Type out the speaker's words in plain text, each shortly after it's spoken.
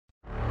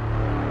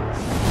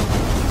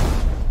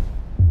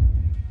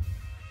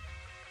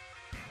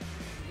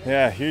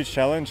Yeah, huge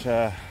challenge.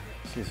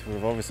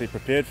 We've obviously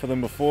prepared for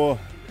them before,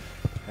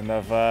 and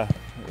they've a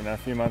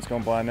few months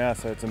gone by now,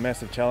 so it's a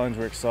massive challenge.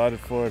 We're excited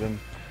for it, and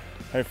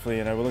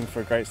hopefully we're looking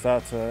for a great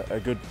start to a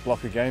good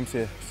block of games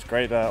here. It's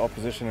great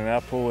opposition in our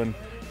pool, and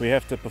we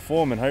have to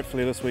perform, and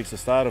hopefully this week's the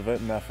start of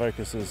it, and our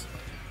focus is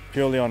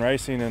purely on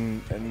racing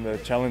and the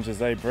challenges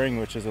they bring,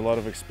 which is a lot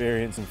of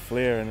experience and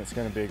flair, and it's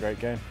going to be a great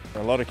game.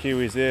 A lot of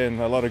Kiwis there,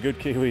 and a lot of good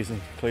Kiwis,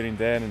 including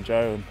Dan and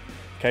Joe and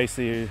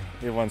Casey, who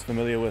everyone's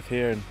familiar with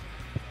here, and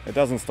it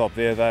doesn't stop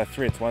there. They're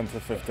threats 1 to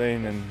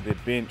 15, and their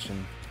bench,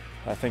 and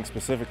I think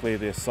specifically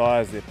their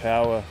size, their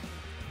power,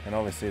 and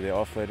obviously their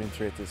offloading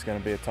threat is going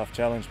to be a tough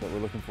challenge, but we're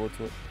looking forward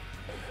to it.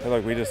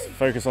 Look, we just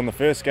focus on the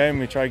first game,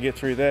 we try to get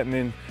through that, and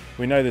then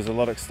we know there's a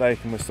lot at stake,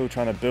 and we're still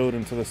trying to build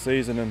into the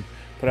season and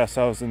put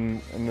ourselves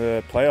in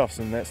the playoffs,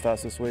 and that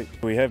starts this week.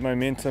 We have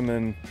momentum,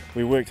 and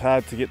we worked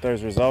hard to get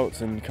those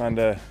results, and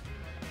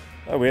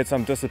we had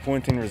some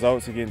disappointing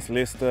results against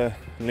Leinster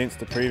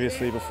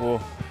previously before.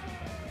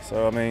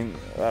 So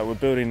we're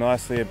building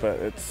nicely, but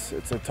it's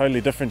a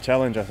totally different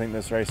challenge, I think,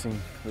 this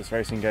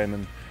racing game,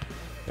 and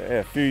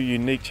a few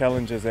unique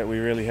challenges that we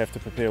really have to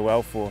prepare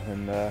well for,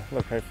 and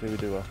look, hopefully we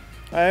do well.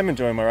 I am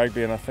enjoying my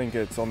rugby, and I think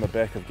it's on the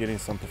back of getting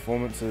some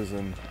performances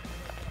and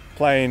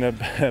playing a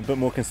bit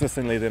more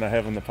consistently than I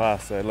have in the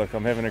past. So look,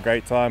 I'm having a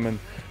great time, and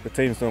the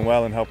team's doing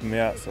well and helping me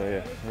out, so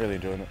yeah, really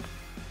enjoying it.